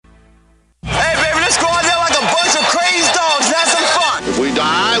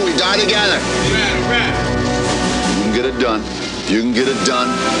You can get it done.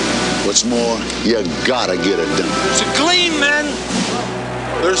 What's more, you gotta get it done. There's a gleam, man.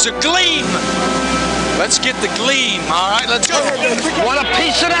 There's a gleam. Let's get the gleam, all right? Let's go. Want a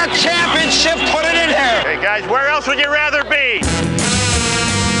piece of that championship? Put it in here. Hey, guys, where else would you rather be?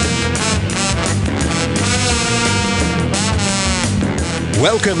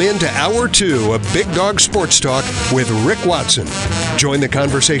 Welcome into Hour 2 of Big Dog Sports Talk with Rick Watson. Join the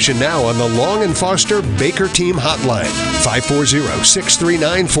conversation now on the Long and Foster Baker Team Hotline,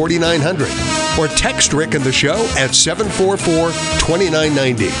 540-639-4900. Or text Rick and the show at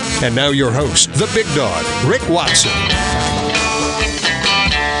 744-2990. And now your host, the Big Dog, Rick Watson.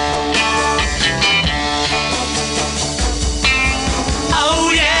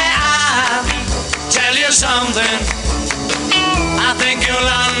 Oh yeah, I'll tell you something I think you'll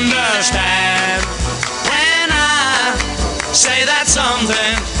understand when I say that something.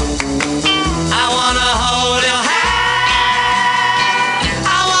 I wanna hold your hand.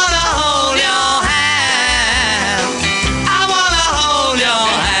 I wanna hold your hand. I wanna hold your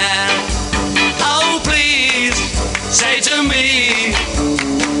hand. Oh, please say to me,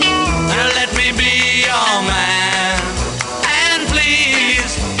 let me be your man. And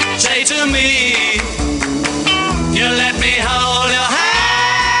please say to me, you let me hold your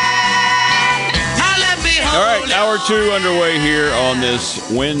hand. Let me hold. All right, Hour 2 underway here on this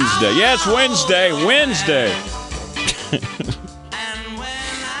Wednesday. Yeah, it's Wednesday.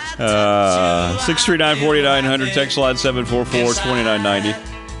 639-4900, text line 744-2990.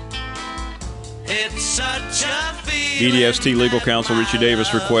 It's such a feeling. BDST legal counsel Richie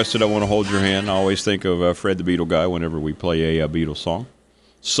Davis requested I want to hold your hand. I always think of Fred the Beatle guy whenever we play a Beatles song.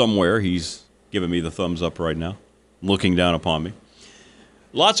 Somewhere he's giving me the thumbs up right now, looking down upon me.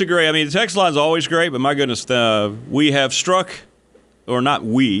 Lots of great. I mean, the text line's always great, but my goodness, we have struck, or not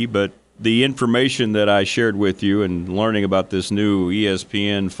we, but the information that I shared with you and learning about this new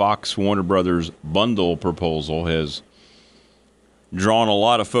ESPN, Fox, Warner Brothers bundle proposal has drawn a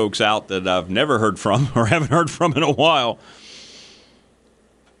lot of folks out that I've never heard from or haven't heard from in a while.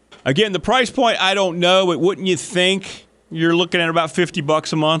 Again, the price point, I don't know, but wouldn't you think you're looking at about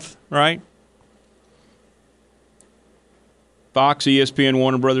 $50 a month, right? Fox, ESPN,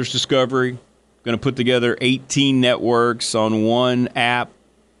 Warner Brothers Discovery, going to put together 18 networks on one app.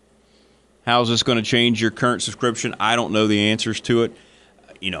 How's this going to change your current subscription? I don't know the answers to it.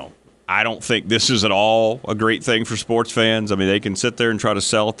 I don't think this is at all a great thing for sports fans. I mean, they can sit there and try to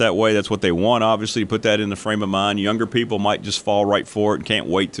sell it that way. That's what they want, obviously, to put that in the frame of mind. Younger people might just fall right for it and can't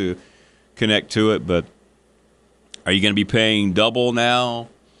wait to connect to it. But are you going to be paying double now?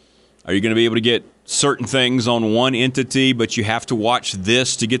 Are you going to be able to get certain things on one entity, but you have to watch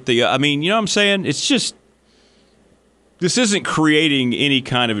this to get the... I mean, you know what I'm saying? It's just... This isn't creating any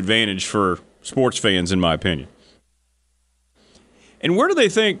kind of advantage for sports fans, in my opinion. And where do they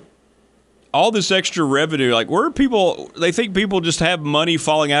think all this extra revenue, like where are people... They think people just have money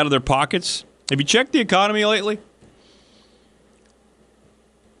falling out of their pockets? Have you checked the economy lately?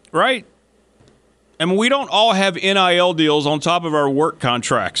 Right? I mean, we don't all have NIL deals on top of our work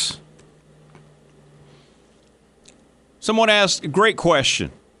contracts. Someone asked, a great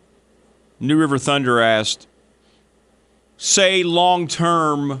question. New River Thunder asked, say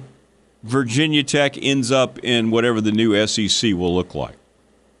long-term Virginia Tech ends up in whatever the new SEC will look like,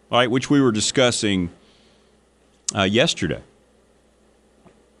 right? Which we were discussing yesterday.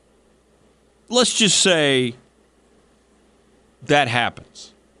 Let's just say that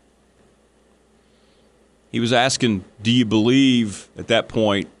happens. He was asking, do you believe at that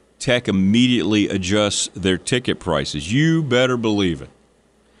point Tech immediately adjusts their ticket prices? You better believe it.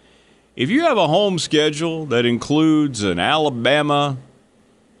 If you have a home schedule that includes an Alabama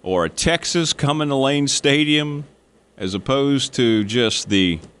or a Texas coming to Lane Stadium as opposed to just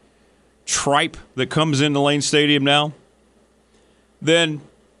the tripe that comes into Lane Stadium now, then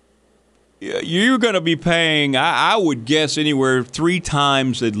you're going to be paying, I would guess, anywhere at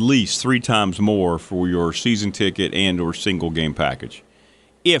least three times more for your season ticket and or single game package.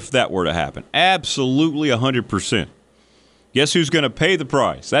 If that were to happen. Absolutely 100%. Guess who's going to pay the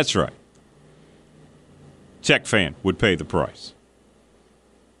price? That's right. Tech fan would pay the price.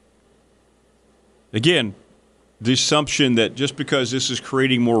 Again, the assumption that just because this is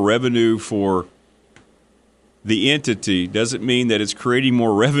creating more revenue for the entity doesn't mean that it's creating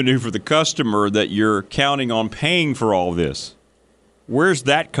more revenue for the customer that you're counting on paying for all this. Where's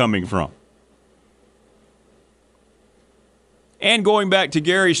that coming from? And going back to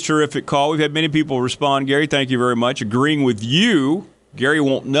Gary's terrific call, we've had many people respond. Gary, thank you very much. Agreeing with you. Gary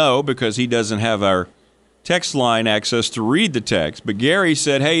won't know because he doesn't have our text line access to read the text. But Gary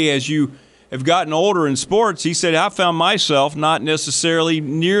said, hey, as you have gotten older in sports, he said, I found myself not necessarily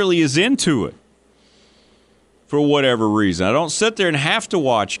nearly as into it for whatever reason. I don't sit there and have to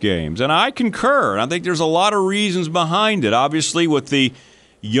watch games. And I concur. And I think there's a lot of reasons behind it. Obviously, with the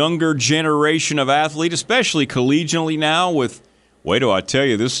younger generation of athletes, especially collegiately now with, wait till I tell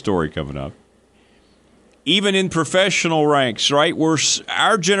you this story coming up. Even in professional ranks, right, where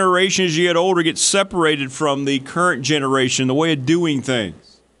our generation, as you get older, gets separated from the current generation, the way of doing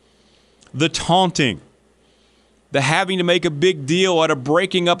things. The taunting. The having to make a big deal out of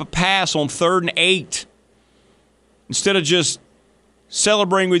breaking up a pass on 3rd and 8. Instead of just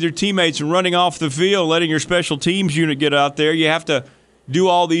celebrating with your teammates and running off the field, letting your special teams unit get out there, you have to do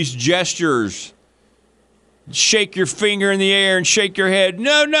all these gestures. Shake your finger in the air and shake your head.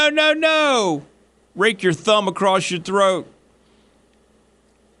 No, no, no, no. Rake your thumb across your throat.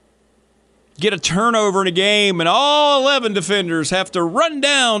 Get a turnover in a game, and all 11 defenders have to run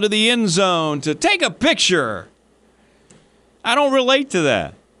down to the end zone to take a picture. I don't relate to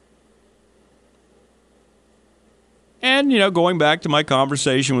that. And, going back to my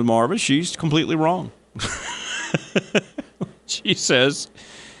conversation with Marva, she's completely wrong. She says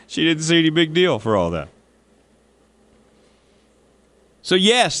she didn't see any big deal for all that. So,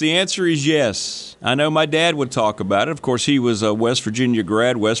 yes, the answer is yes. I know my dad would talk about it. Of course, he was a West Virginia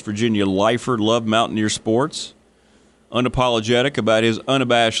grad, West Virginia lifer, loved Mountaineer sports, unapologetic about his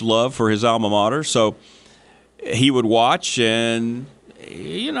unabashed love for his alma mater. So he would watch and,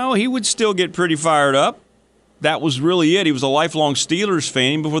 he would still get pretty fired up. That was really it. He was a lifelong Steelers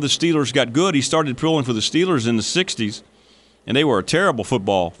fan. Before the Steelers got good, he started pulling for the Steelers in the 60s, and they were a terrible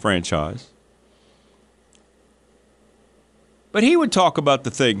football franchise. But he would talk about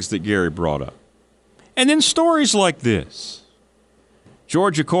the things that Gary brought up. And then stories like this.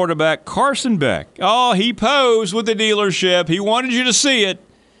 Georgia quarterback Carson Beck. Oh, he posed with the dealership. He wanted you to see it.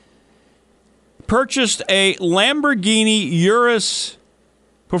 Purchased a Lamborghini Urus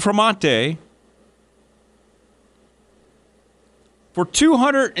Performante for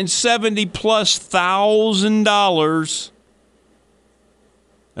 $270,000+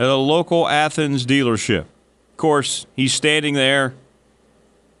 at a local Athens dealership. Of course, he's standing there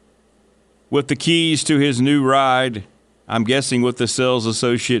with the keys to his new ride, I'm guessing with the sales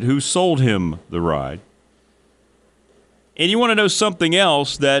associate who sold him the ride. And you want to know something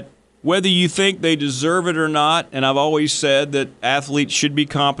else, that whether you think they deserve it or not, and I've always said that athletes should be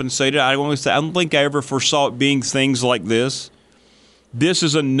compensated. I don't think I ever foresaw it being things like this. This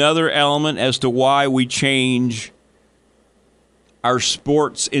is another element as to why we change our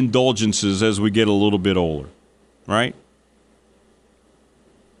sports indulgences as we get a little bit older. Right?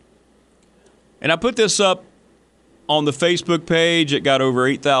 And I put this up on the Facebook page. It got over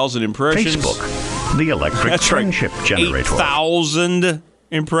 8,000 impressions. Facebook, the electric friendship generator. 8,000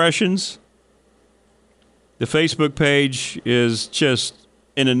 impressions. The Facebook page is just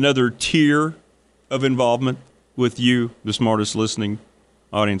in another tier of involvement with you, the smartest listening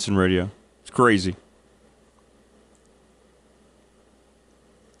audience in radio. It's crazy.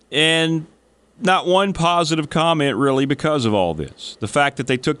 And not one positive comment, really, because of all this. The fact that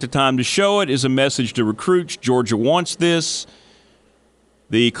they took the time to show it is a message to recruits. Georgia wants this.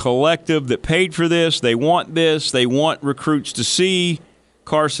 The collective that paid for this, they want this. They want recruits to see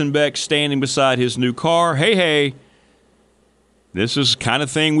Carson Beck standing beside his new car. Hey, this is the kind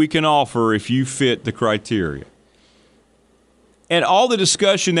of thing we can offer if you fit the criteria. And all the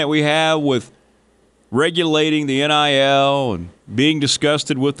discussion that we have with regulating the NIL and being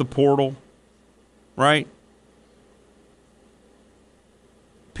disgusted with the portal, right?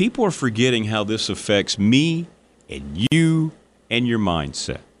 People are forgetting how this affects me and you and your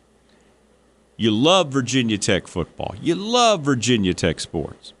mindset. You love Virginia Tech football. You love Virginia Tech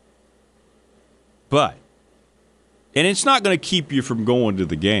sports. But, and it's not going to keep you from going to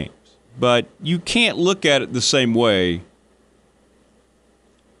the games, but you can't look at it the same way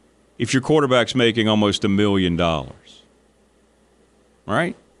if your quarterback's making almost $1 million.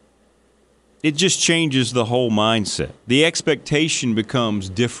 Right? It just changes the whole mindset. The expectation becomes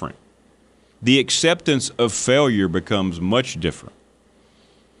different. The acceptance of failure becomes much different.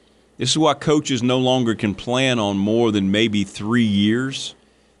 This is why coaches no longer can plan on more than maybe 3 years.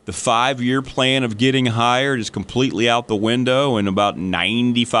 The 5-year plan of getting hired is completely out the window in about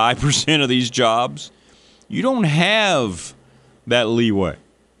 95% of these jobs. You don't have that leeway.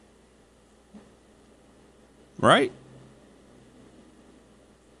 Right?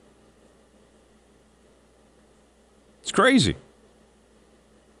 It's crazy.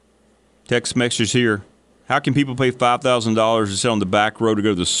 Text message here. How can people pay $5,000 to sit on the back row to go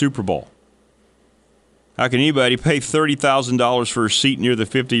to the Super Bowl? How can anybody pay $30,000 for a seat near the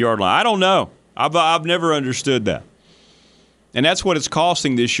 50-yard line? I don't know. I've never understood that. And that's what it's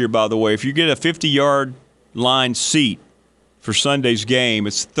costing this year, by the way. If you get a 50-yard line seat for Sunday's game,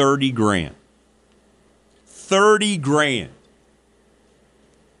 it's $30,000. $30,000.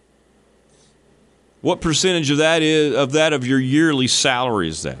 What percentage of that of your yearly salary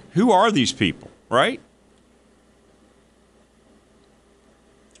is that? Who are these people, right?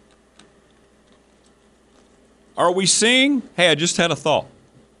 Are we seeing? Hey, I just had a thought.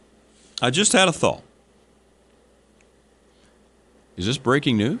 Is this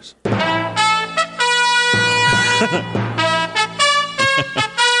breaking news?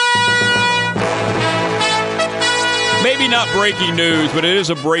 Maybe not breaking news, but it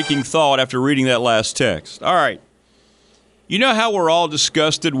is a breaking thought after reading that last text. All right. You know how we're all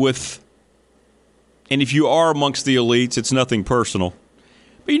disgusted with, and if you are amongst the elites, it's nothing personal,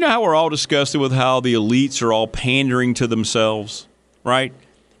 but you know how we're all disgusted with how the elites are all pandering to themselves, right?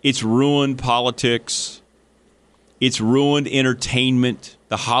 It's ruined politics. It's ruined entertainment,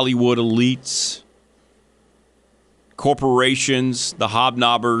 the Hollywood elites, corporations, the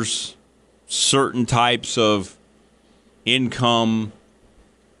hobnobbers, certain types of income.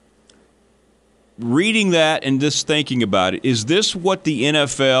 Reading that and just thinking about it, is this what the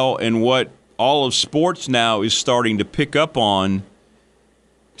NFL and what all of sports now is starting to pick up on,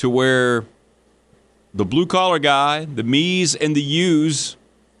 to where the blue-collar guy, the me's and the you's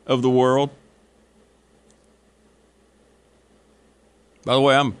of the world? By the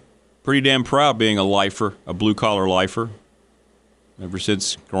way, I'm pretty damn proud being a lifer, a blue-collar lifer, ever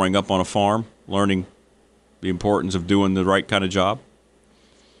since growing up on a farm, learning the importance of doing the right kind of job.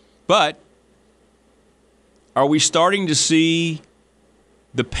 But are we starting to see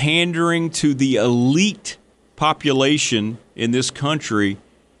the pandering to the elite population in this country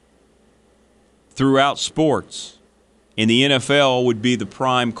throughout sports? And the NFL would be the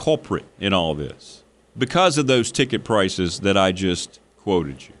prime culprit in all this because of those ticket prices that I just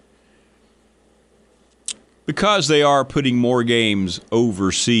quoted you. Because they are putting more games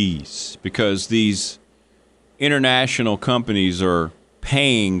overseas, because these international companies are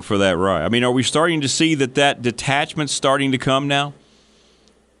paying for that right. I mean, are we starting to see that detachment's starting to come now?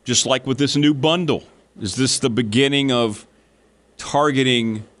 Just like with this new bundle. Is this the beginning of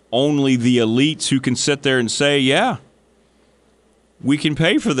targeting only the elites who can sit there and say, yeah, we can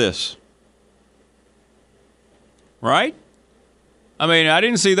pay for this? Right? I mean, I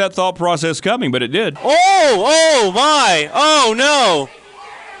didn't see that thought process coming, but it did. Oh my. Oh, no.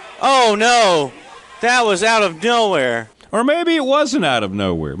 Oh, no. That was out of nowhere. Or maybe it wasn't out of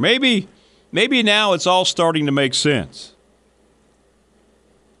nowhere. Maybe now it's all starting to make sense.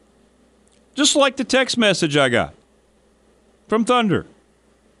 Just like the text message I got from Thunder.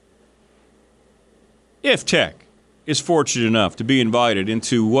 If Tech is fortunate enough to be invited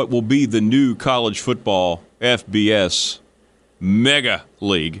into what will be the new college football FBS Mega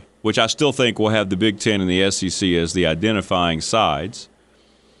League, which I still think will have the Big Ten and the SEC as the identifying sides,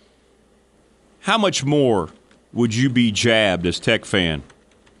 how much more would you be jabbed as Tech fan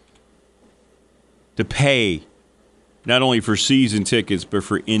to pay not only for season tickets but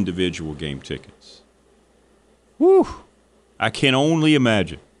for individual game tickets? Whew. I can only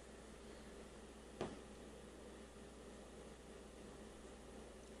imagine.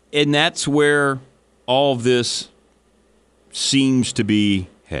 And that's where all of this seems to be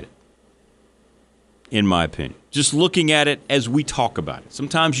headed, in my opinion. Just looking at it as we talk about it.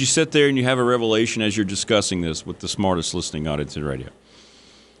 Sometimes you sit there and you have a revelation as you're discussing this with the smartest listening audience in radio.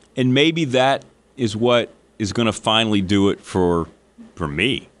 And maybe that is what is going to finally do it for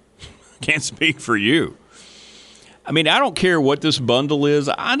me. Can't speak for you. I mean, I don't care what this bundle is.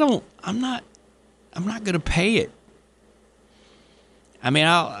 I'm not going to pay it. I mean,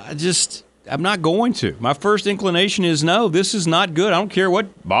 I'm not going to. My first inclination is no, this is not good. I don't care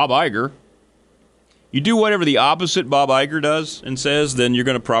what Bob Iger. You do whatever the opposite Bob Iger does and says, then you're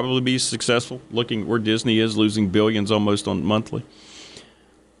going to probably be successful, looking where Disney is, losing billions almost on monthly.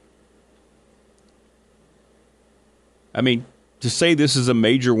 I mean, to say this is a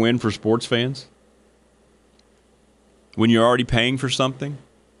major win for sports fans when you're already paying for something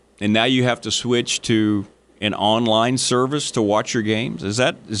and now you have to switch to an online service to watch your games, is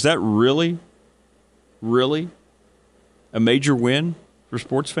that really a major win for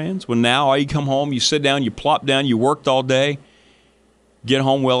sports fans? When now you come home, you sit down, you plop down, you worked all day, get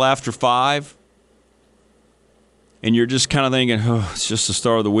home well after 5, and you're just kind of thinking, oh, it's just the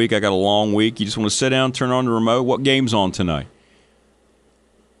start of the week. I got a long week. You just want to sit down, turn on the remote. What game's on tonight?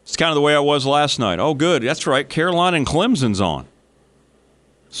 It's kind of the way I was last night. Oh, good. That's right. Carolina and Clemson's on.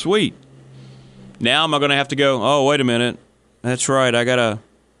 Sweet. Now am I going to have to go, oh, wait a minute. That's right. I gotta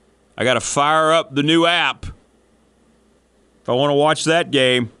fire up the new app if I want to watch that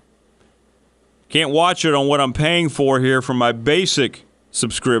game. Can't watch it on what I'm paying for here from my basic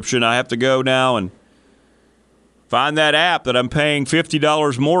subscription. I have to go now and find that app that I'm paying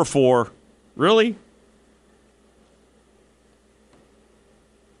 $50 more for. Really?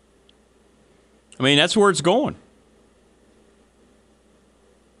 I mean, that's where it's going.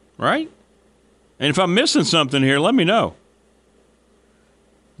 Right? And if I'm missing something here, let me know.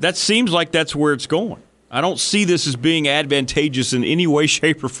 That seems like that's where it's going. I don't see this as being advantageous in any way,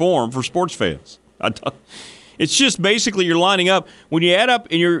 shape, or form for sports fans. It's just basically you're lining up. When you add up,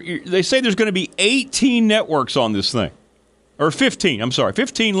 and they say there's going to be 18 networks on this thing. Or 15,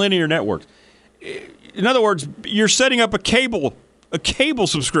 15 linear networks. In other words, you're setting up a cable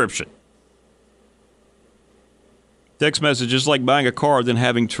subscription. Text message is like buying a car, then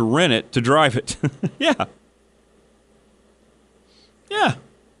having to rent it to drive it. Yeah. Yeah.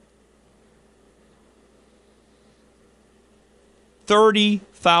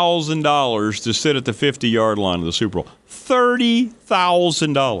 $30,000 to sit at the 50-yard line of the Super Bowl.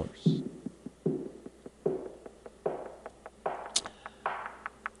 $30,000.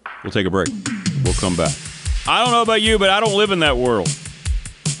 We'll take a break. We'll come back. I don't know about you, but I don't live in that world.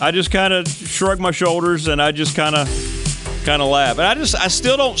 I just kind of shrug my shoulders and I just kind of laugh. And I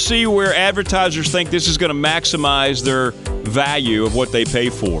still don't see where advertisers think this is going to maximize their value of what they pay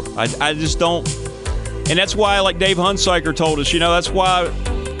for. I just don't. And that's why, like Dave Hunsiker told us, that's why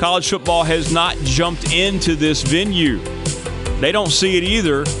college football has not jumped into this venue. They don't see it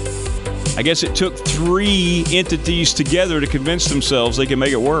either. I guess it took 3 entities together to convince themselves they can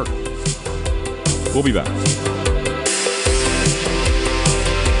make it work. We'll be back.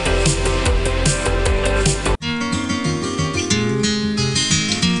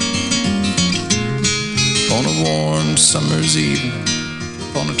 On a warm summer's evening,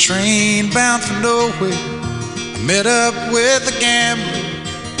 on a train bound for nowhere, I met up with a gambler.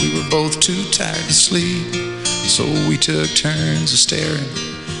 We were both too tired to sleep, so we took turns of staring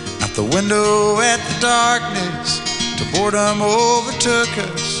out the window at the darkness till boredom overtook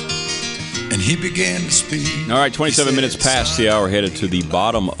us, and he began to speak. All right, 27 minutes past the hour, headed to the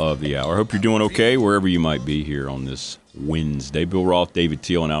bottom of the hour. Hope you're doing okay wherever you might be here on this Wednesday. Bill Roth, David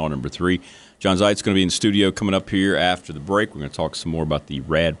Teal in hour number 3. John Zeit's going to be in the studio coming up here after the break. We're going to talk some more about the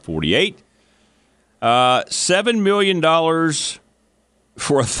Rad 48. $7 million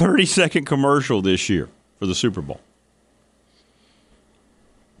for a 30-second commercial this year for the Super Bowl.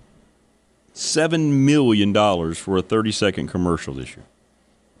 $7 million for a 30-second commercial this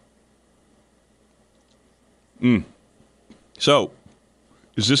year. So,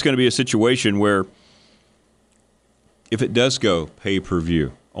 is this going to be a situation where if it does go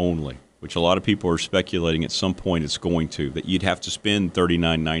pay-per-view only, which a lot of people are speculating at some point it's going to, that you'd have to spend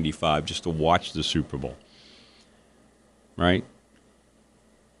 $39.95 just to watch the Super Bowl, right?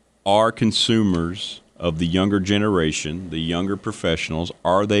 Are consumers of the younger generation, the younger professionals,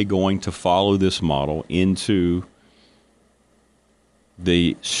 are they going to follow this model into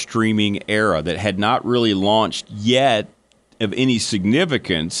the streaming era that had not really launched yet of any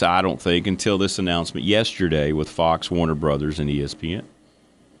significance, I don't think, until this announcement yesterday with Fox, Warner Brothers, and ESPN?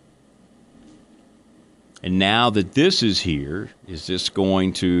 And now that this is here, is this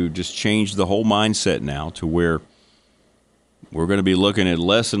going to just change the whole mindset now to where we're going to be looking at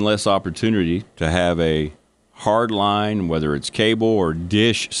less and less opportunity to have a hard line, whether it's cable or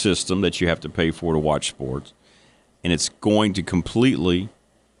dish system that you have to pay for to watch sports, and it's going to completely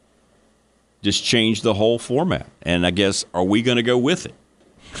just change the whole format? And I guess, are we going to go with it?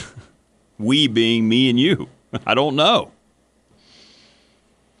 We being me and you. I don't know.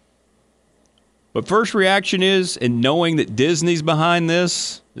 But first reaction is, and knowing that Disney's behind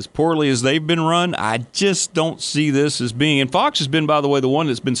this, as poorly as they've been run, I just don't see this as being, and Fox has been, by the way, the one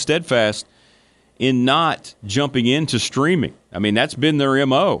that's been steadfast in not jumping into streaming. I mean, that's been their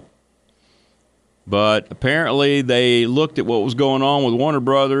MO. But apparently they looked at what was going on with Warner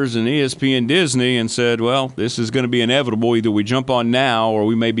Brothers and ESPN Disney and said, well, this is going to be inevitable. Either we jump on now or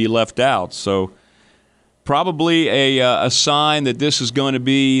we may be left out. So probably a sign that this is going to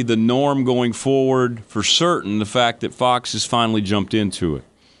be the norm going forward for certain, the fact that Fox has finally jumped into it.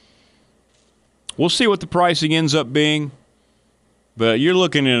 We'll see what the pricing ends up being, but you're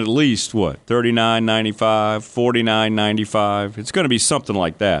looking at least, what, $39.95, $49.95? It's going to be something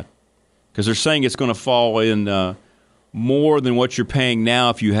like that because they're saying it's going to fall in more than what you're paying now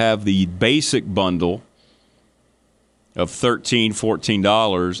if you have the basic bundle of $13,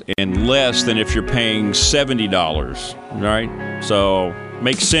 $14 and less than if you're paying $70, right? So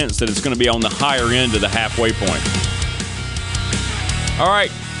makes sense that it's going to be on the higher end of the halfway point. All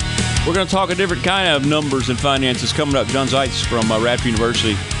right. We're going to talk a different kind of numbers and finances coming up. John Zeitz from Radford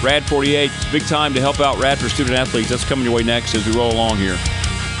University. Rad 48, big time to help out Radford student athletes. That's coming your way next as we roll along here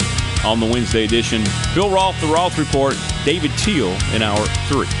on the Wednesday edition. Bill Roth, the Roth Report. David Teal in hour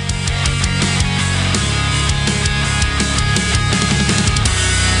 3.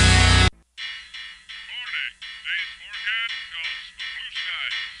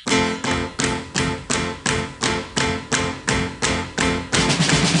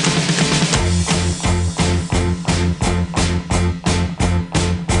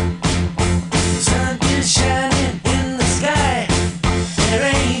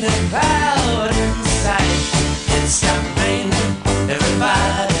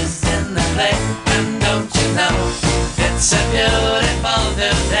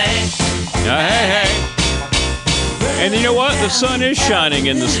 And you know what? The sun is shining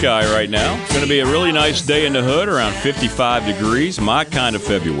in the sky right now. It's going to be a really nice day in the hood, around 55 degrees, my kind of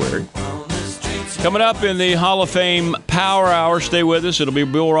February. Coming up in the Hall of Fame Power Hour, stay with us. It'll be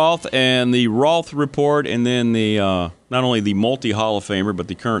Bill Roth and the Roth Report, and then the not only the multi-Hall of Famer, but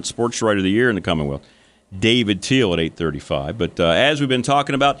the current Sports Writer of the Year in the Commonwealth, David Teal at 8:35. But as we've been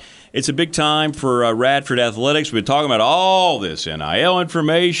talking about, it's a big time for Radford Athletics. We've been talking about all this NIL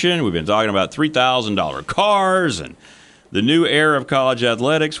information. We've been talking about $3,000 cars and the new era of college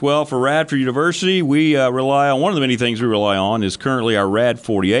athletics. Well, for Radford University, we rely on, one of the many things we rely on is currently our Rad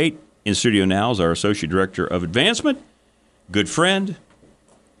 48. In studio now is our Associate Director of Advancement, good friend,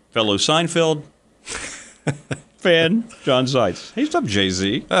 fellow Seinfeld fan, John Zeitz. Hey, what's up,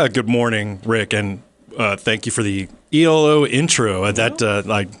 Jay-Z? Good morning, Rick, and thank you for the ELO intro.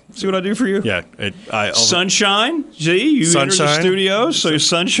 See what I do for you? Yeah. Sunshine. See, you entered the studio, so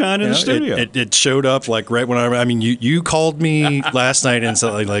sunshine in the studio. It showed up like right when you called me last night and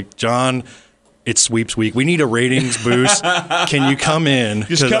said, like, John, it's sweeps week. We need a ratings boost. Can you come in?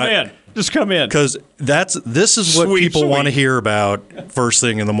 Just come in. Because this is what people want to hear about first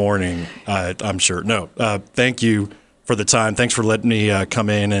thing in the morning, I'm sure. No, thank you for the time. Thanks for letting me come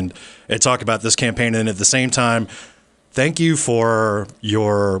in and talk about this campaign. And at the same time, thank you for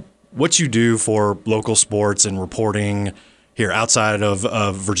what you do for local sports and reporting here outside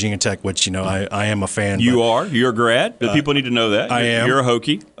of Virginia Tech, which, I am a fan. You're a grad. The people need to know that. I am. You're a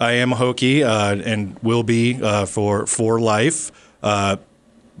Hokie. I am a Hokie and will be for life.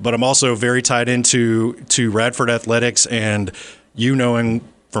 But I'm also very tied into Radford Athletics, and knowing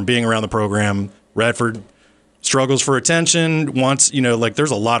from being around the program, Radford struggles for attention.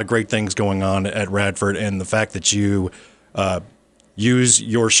 There's a lot of great things going on at Radford, and the fact that you use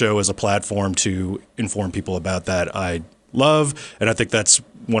your show as a platform to inform people about that, I love, and I think that's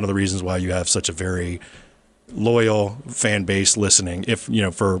one of the reasons why you have such a very loyal fan base listening. If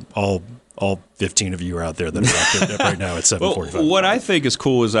for all 15 of you are out there that are out there right now at 7:45. Well, what I think is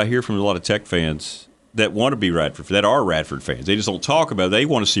cool is I hear from a lot of Tech fans that want to be Radford, that are Radford fans. They just don't talk about it. They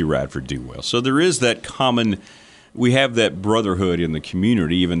want to see Radford do well. So there is that we have that brotherhood in the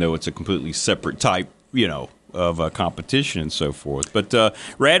community, even though it's a completely separate type, of competition and so forth. But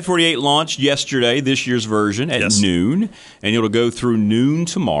Rad 48 launched yesterday, this year's version, at noon, and it'll go through noon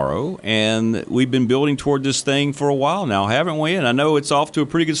tomorrow. And we've been building toward this thing for a while now, haven't we? And I know it's off to a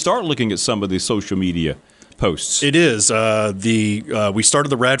pretty good start looking at some of the social media posts. It is. We started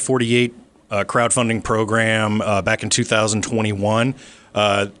the Rad 48 crowdfunding program back in 2021.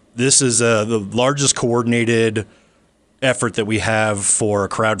 This is the largest coordinated effort that we have for a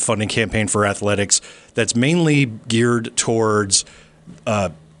crowdfunding campaign for athletics that's mainly geared towards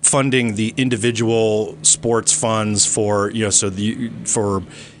funding the individual sports funds for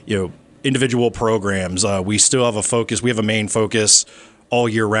individual programs. We still have a focus. We have a main focus all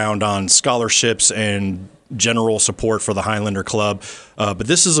year round on scholarships and general support for the Highlander Club. But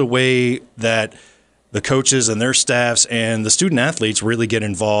this is a way that the coaches and their staffs and the student athletes really get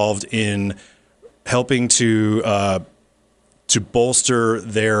involved in helping to bolster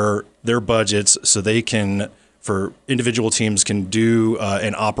their budgets so they can, for individual teams, can do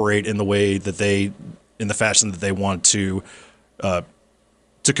and operate in the fashion that they want to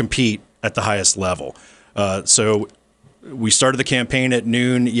compete at the highest level. So we started the campaign at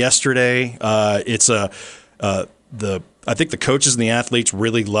noon yesterday. I think the coaches and the athletes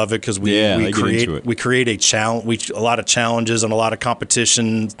really love it because we create a challenge, a lot of challenges and a lot of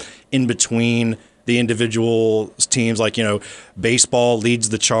competition in between the individual teams. Like, baseball leads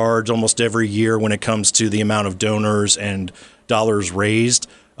the charge almost every year when it comes to the amount of donors and dollars raised.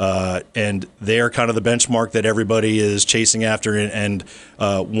 And they're kind of the benchmark that everybody is chasing after and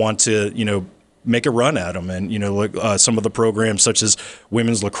want to, make a run at them. And, some of the programs such as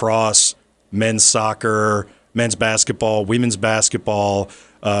women's lacrosse, men's soccer, men's basketball, women's basketball,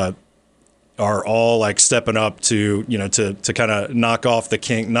 are all like stepping up to kind of knock the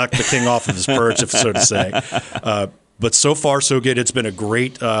king off of his perch, if so to say. But so far, so good. It's been a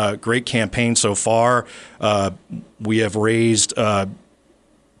great campaign so far. We have raised to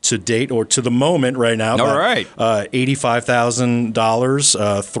date, or to the moment right now,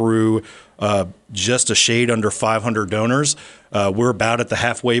 $85,000 through just a shade under 500 donors. We're about at the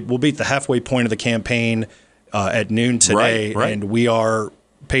halfway. We'll be at the halfway point of the campaign at noon today, and we are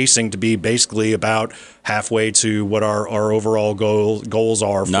pacing to be basically about halfway to what our overall goals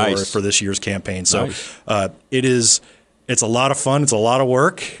are for this year's campaign. So it's a lot of fun. It's a lot of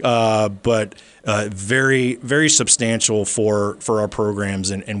work, but very, very substantial for our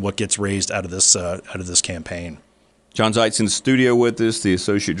programs and what gets raised out of this campaign. John Zeitz in the studio with us, the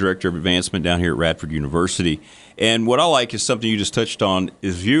Associate Director of Advancement down here at Radford University. And what I like is something you just touched on,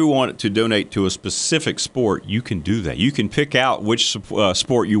 is if you want to donate to a specific sport, you can do that. You can pick out which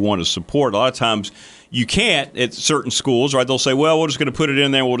sport you want to support. A lot of times you can't at certain schools, right? They'll say, well, we're just going to put it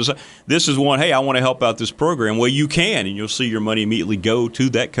in there. This is one, hey, I want to help out this program. Well, you can, and you'll see your money immediately go to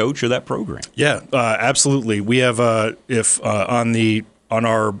that coach or that program. Yeah, absolutely. We have, on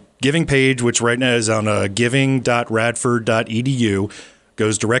our giving page, which right now is on giving.radford.edu,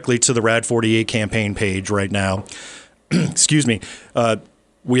 goes directly to the Rad 48 campaign page right now. Excuse me.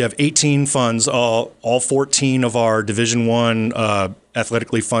 We have 18 funds. All 14 of our Division I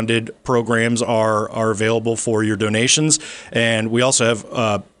athletically funded programs are available for your donations, and we also have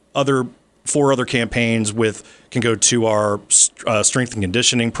four other campaigns can go to our strength and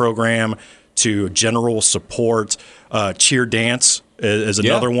conditioning program, to general support, cheer dance is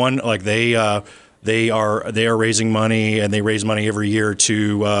another one. Like they are raising money, and they raise money every year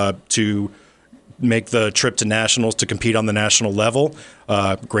to make the trip to nationals, to compete on the national level.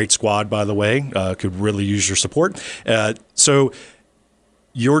 Great squad, by the way. Could really use your support. So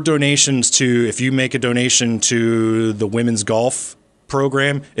your donations if you make a donation to the women's golf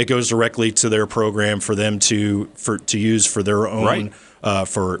program, it goes directly to their program for them to use for their own,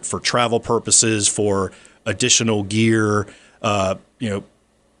 for travel purposes, for additional gear.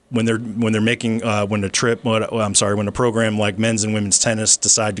 When a program like men's and women's tennis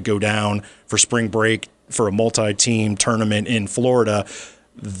decide to go down for spring break for a multi-team tournament in Florida,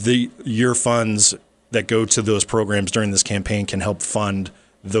 your funds that go to those programs during this campaign can help fund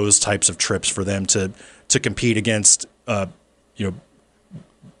those types of trips for them to compete against the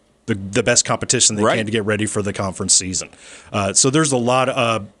best competition they can to get ready for the conference season. So there's a lot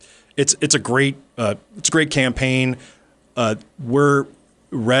of it's a great campaign. We're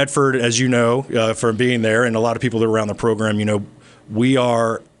Radford, as you know, from being there, and a lot of people that are around the program, we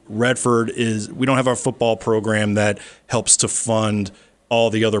don't have our football program that helps to fund all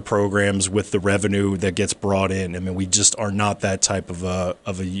the other programs with the revenue that gets brought in. I mean, we just are not that type of a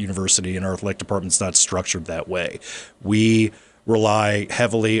university, and our athletic department's not structured that way. We rely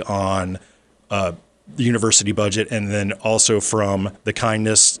heavily on the university budget, and then also from the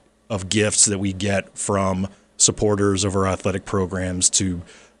kindness of gifts that we get from supporters of our athletic programs to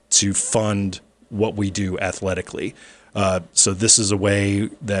fund what we do athletically. So this is a way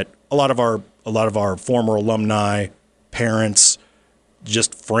that a lot of our former alumni, parents,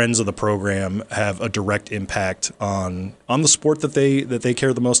 just friends of the program have a direct impact on the sport that they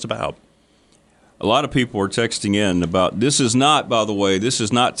care the most about. A lot of people are texting in about this is not, by the way, this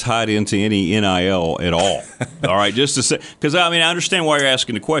is not tied into any NIL at all. All right, just to say, because I understand why you're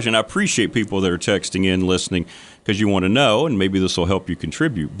asking the question. I appreciate people that are texting in, listening, because you want to know, and maybe this will help you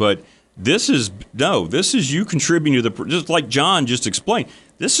contribute. But this is you contributing to just like John just explained.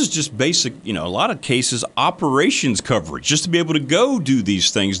 This is just basic, a lot of cases, operations coverage, just to be able to go do these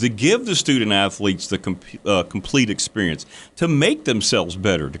things, to give the student athletes the complete experience, to make themselves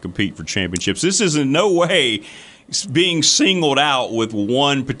better, to compete for championships. This is in no way being singled out with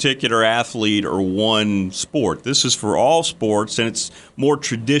one particular athlete or one sport. This is for all sports, and it's more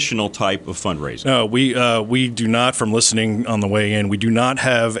traditional type of fundraising. No, we do not, from listening on the way in, we do not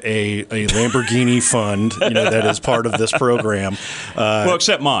have a Lamborghini fund that is part of this program. Well,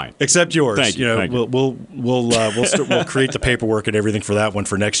 except mine. Except yours. Thank you. Thank you. We'll create the paperwork and everything for that one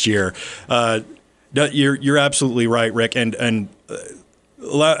for next year. No, you're absolutely right, Rick, and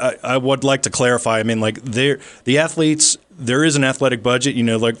I would like to clarify. The athletes, there is an athletic budget.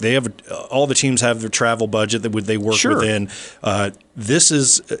 They have all the teams have their travel budget that they work within. This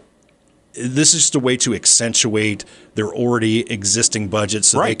is just a way to accentuate their already existing budget,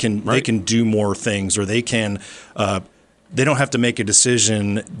 so they can do more things, or they don't have to make a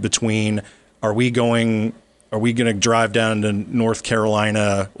decision between are we going to drive down to North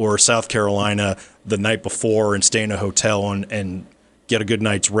Carolina or South Carolina the night before and stay in a hotel and get a good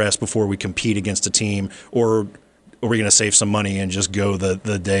night's rest before we compete against a team, or are we going to save some money and just go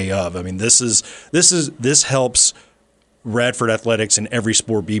the day of? I mean, this helps Radford Athletics in every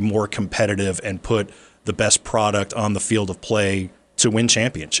sport be more competitive and put the best product on the field of play to win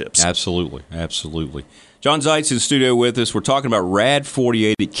championships. Absolutely. John Zeitz in the studio with us. We're talking about Rad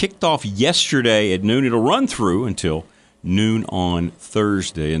 48. It kicked off yesterday at noon. It'll run through until noon on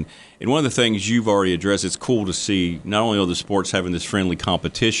Thursday. And one of the things you've already addressed, it's cool to see not only other sports having this friendly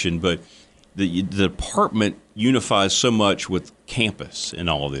competition, but the department unifies so much with campus and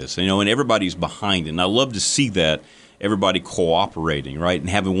all of this, and everybody's behind it. And I love to see that, everybody cooperating, right, and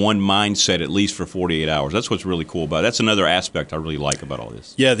having one mindset at least for 48 hours. That's what's really cool about it. That's another aspect I really like about all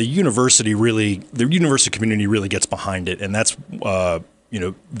this. Yeah, the university community really gets behind it, and that's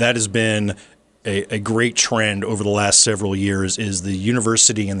that has been a great trend over the last several years. Is the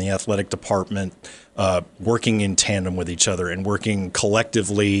university and the athletic department working in tandem with each other and working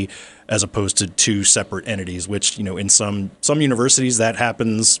collectively as opposed to two separate entities, which, in some universities that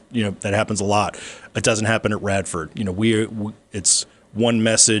happens a lot. It doesn't happen at Radford. It's one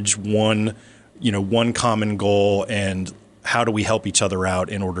message, one common goal, and how do we help each other out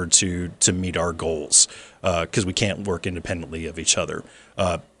in order to meet our goals? Because we can't work independently of each other.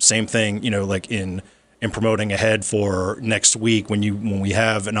 Same thing, like in promoting ahead for next week when we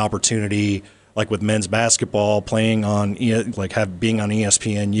have an opportunity, like with men's basketball, playing on being on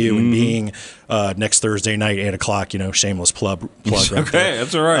ESPNU and being next Thursday night 8:00. Shameless plug. Right okay, there.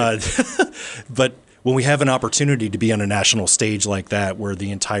 That's all right. But when we have an opportunity to be on a national stage like that, where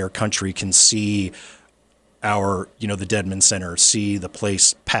the entire country can see the Dedman Center, see the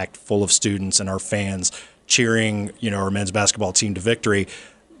place packed full of students and our fans cheering, our men's basketball team to victory,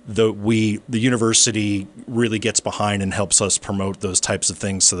 the university really gets behind and helps us promote those types of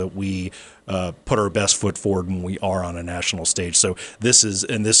things so that we put our best foot forward when we are on a national stage. So this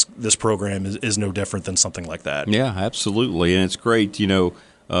program is no different than something like that. Yeah, absolutely, and it's great.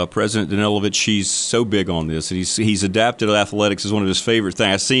 President Danielovich, he's so big on this, and he's adapted athletics as one of his favorite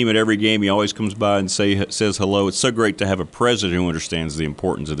things. I see him at every game. He always comes by and says hello. It's so great to have a president who understands the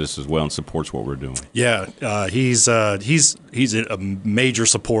importance of this as well and supports what we're doing. Yeah, he's a major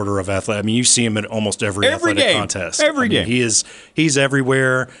supporter of athletics. I mean, you see him at almost every athletic game. contest. Every game. He's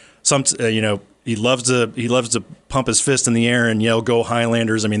everywhere. He loves to pump his fist in the air and yell "Go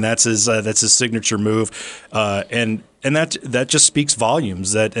Highlanders!" I mean, that's his signature move, and that just speaks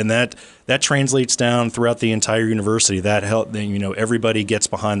volumes. That translates down throughout the entire university. That everybody gets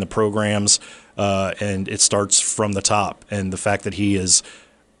behind the programs, and it starts from the top. And the fact that he is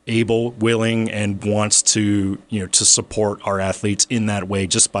able, willing, and wants to support our athletes in that way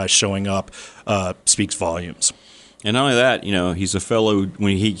just by showing up speaks volumes. And not only that, he's a fellow,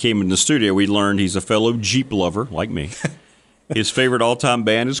 when he came in the studio, we learned he's a fellow Jeep lover, like me. His favorite all-time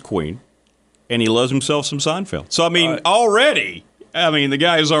band is Queen, and he loves himself some Seinfeld. So, the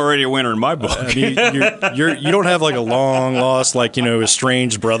guy is already a winner in my book. You don't have like a long-lost,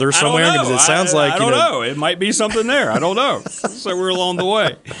 estranged brother somewhere? I don't know. Because it sounds like, I don't know. It might be something there. I don't know. So we're along the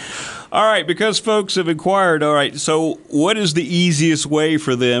way. All right, because folks have inquired, all right, so what is the easiest way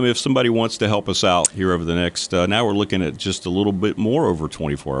for them if somebody wants to help us out here over the next, now we're looking at just a little bit more over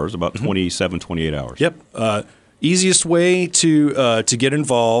 24 hours, about 27, 28 hours. Yep. Easiest way to get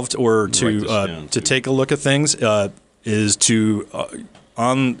involved or to take a look at things is to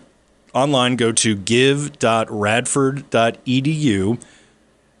online go to give.radford.edu,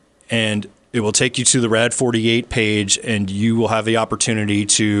 and it will take you to the Rad 48 page, and you will have the opportunity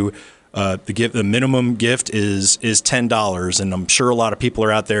to the minimum gift is $10, and I'm sure a lot of people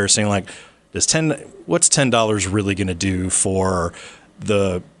are out there saying what's $10 really going to do for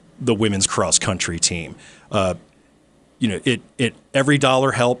the women's cross country team? Every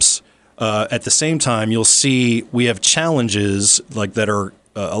dollar helps. At the same time, you'll see we have challenges that are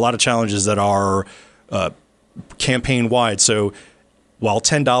a lot of challenges that are campaign wide. So while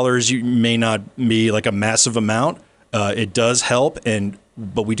 $10 may not be like a massive amount, it does help.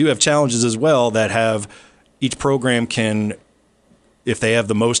 But we do have challenges as well that have each program can, if they have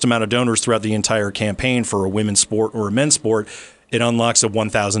the most amount of donors throughout the entire campaign for a women's sport or a men's sport, it unlocks a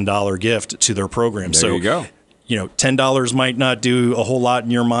 $1,000 gift to their program. There you go. $10 might not do a whole lot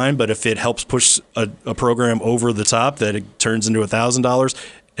in your mind, but if it helps push a program over the top, that it turns into $1,000,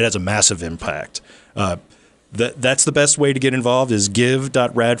 it has a massive impact. That's the best way to get involved is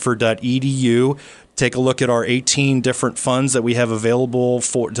give.radford.edu. Take a look at our 18 different funds that we have available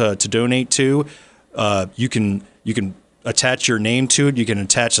to donate to. You can attach your name to it. You can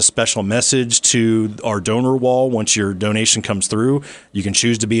attach a special message to our donor wall once your donation comes through. You can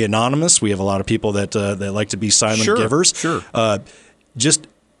choose to be anonymous. We have a lot of people that like to be silent givers. Sure. Just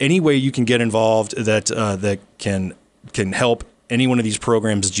any way you can get involved that can help any one of these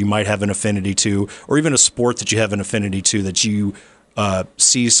programs that you might have an affinity to, or even a sport that you have an affinity to, that you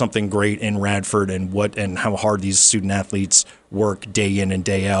see something great in Radford and how hard these student athletes work day in and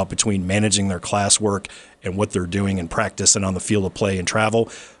day out between managing their classwork and what they're doing in practice and on the field of play and travel.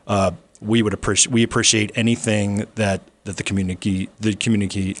 We appreciate anything that the community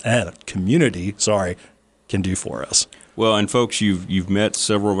can do for us. Well, and folks, you've met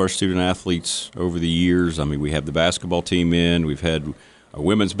several of our student athletes over the years. I mean, we have the basketball team in, we've had a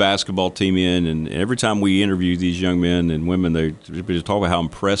women's basketball team in, and every time we interview these young men and women, they just talk about how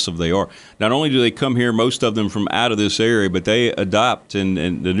impressive they are. Not only do they come here, most of them from out of this area, but they adopt, and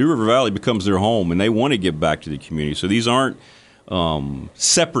the New River Valley becomes their home, and they want to give back to the community. So these aren't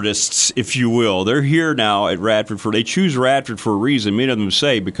separatists, if you will. They're here now at Radford. They choose Radford for a reason. Many of them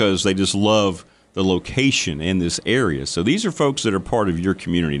say because they just love the location in this area. So these are folks that are part of your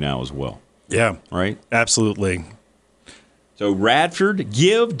community now as well. Yeah. Right? Absolutely. So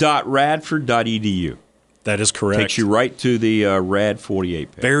give.radford.edu. That is correct. Takes you right to the Rad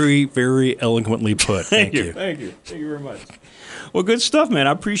 48 page. Very, very eloquently put. Thank you. Thank you very much. Well, good stuff, man.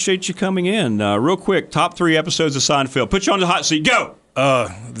 I appreciate you coming in. Real quick, top 3 episodes of Seinfeld. Put you on the hot seat. Go! Wow.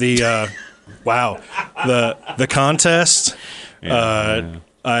 The contest. Yeah.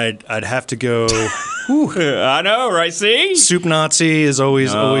 I'd have to go. I know, right? See, Soup Nazi is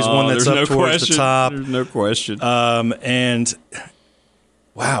always one that's up towards the top. There's no question. And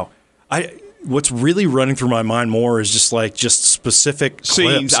wow, what's really running through my mind more is just specific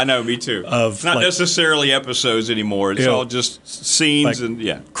scenes. clips. I know, me too. Of not necessarily episodes anymore. It's all just scenes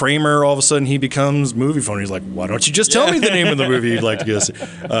and Kramer, all of a sudden he becomes movie phone. He's like, "Why don't you just tell me the name of the movie you'd like to go see?"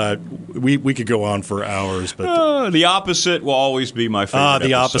 We could go on for hours, but The Opposite will always be my favorite.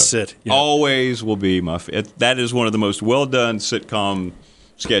 The episode. Opposite Always will be my favorite. That is one of the most well done sitcom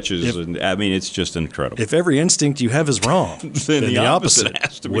sketches, and I mean, it's just incredible. If every instinct you have is wrong, then the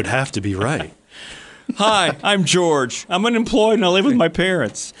opposite would have to be right. Hi, I'm George. I'm unemployed and I live with my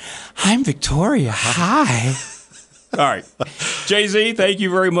parents. I'm Victoria. Hi. All right. Jay-Z, thank you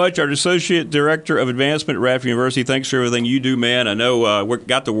very much. Our Associate Director of Advancement at Radford University. Thanks for everything you do, man. I know we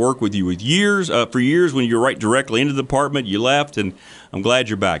got to work with you for years when you were right directly into the department. You left, and I'm glad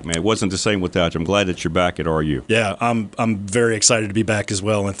you're back, man. It wasn't the same without you. I'm glad that you're back at RU. Yeah, I'm very excited to be back as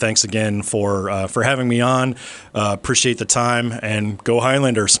well, and thanks again for having me on. Appreciate the time, and go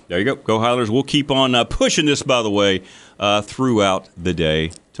Highlanders. There you go. Go Highlanders. We'll keep on pushing this, by the way, throughout the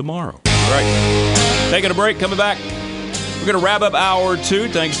day tomorrow. All right. Taking a break, coming back. We're going to wrap up hour 2.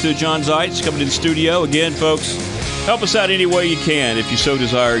 Thanks to John Zeitz coming to the studio. Again, folks, help us out any way you can. If you so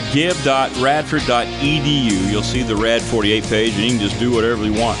desire, give.radford.edu. You'll see the Rad 48 page, and you can just do whatever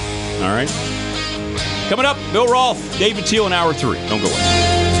you want. All right? Coming up, Bill Rolfe, David Teal in hour 3. Don't go away.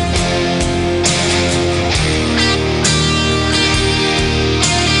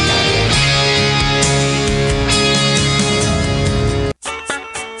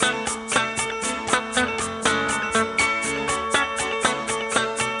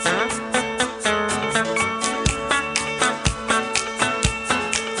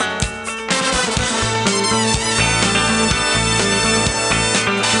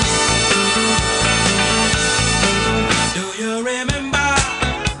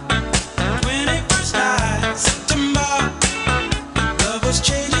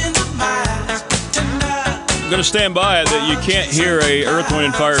 Stand by it that you can't hear a Earth,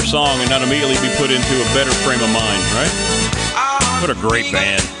 Wind & Fire song and not immediately be put into a better frame of mind, right? What a great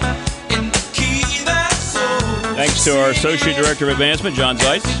band. Thanks to our Associate Director of Advancement, John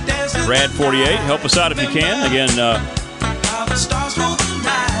Zeitz, Rad 48. Help us out if you can. Again,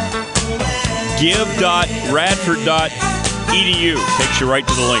 give.radford.edu takes you right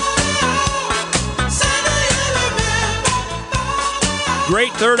to the link.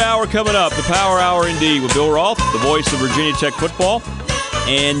 Great third hour coming up. The Power Hour indeed with Bill Rolfe, the voice of Virginia Tech football,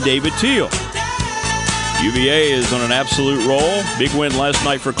 and David Teal. UVA is on an absolute roll. Big win last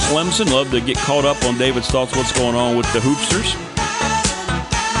night for Clemson. Love to get caught up on David's thoughts, what's going on with the Hoopsters.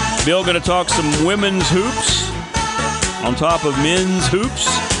 Bill going to talk some women's hoops on top of men's hoops.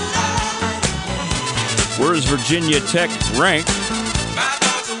 Where is Virginia Tech ranked?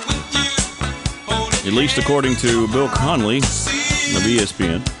 At least according to Bill Conley of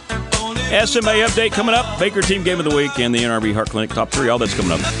ESPN. SMA update coming up. Baker Team Game of the Week and the NRB Heart Clinic Top 3. All that's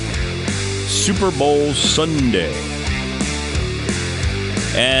coming up. Super Bowl Sunday.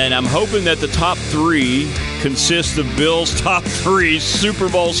 And I'm hoping that the top 3 consists of Bill's top 3 Super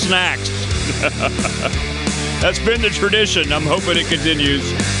Bowl snacks. That's been the tradition. I'm hoping it continues.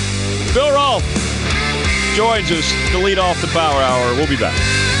 Bill Rolfe joins us to lead off the Power Hour. We'll be back.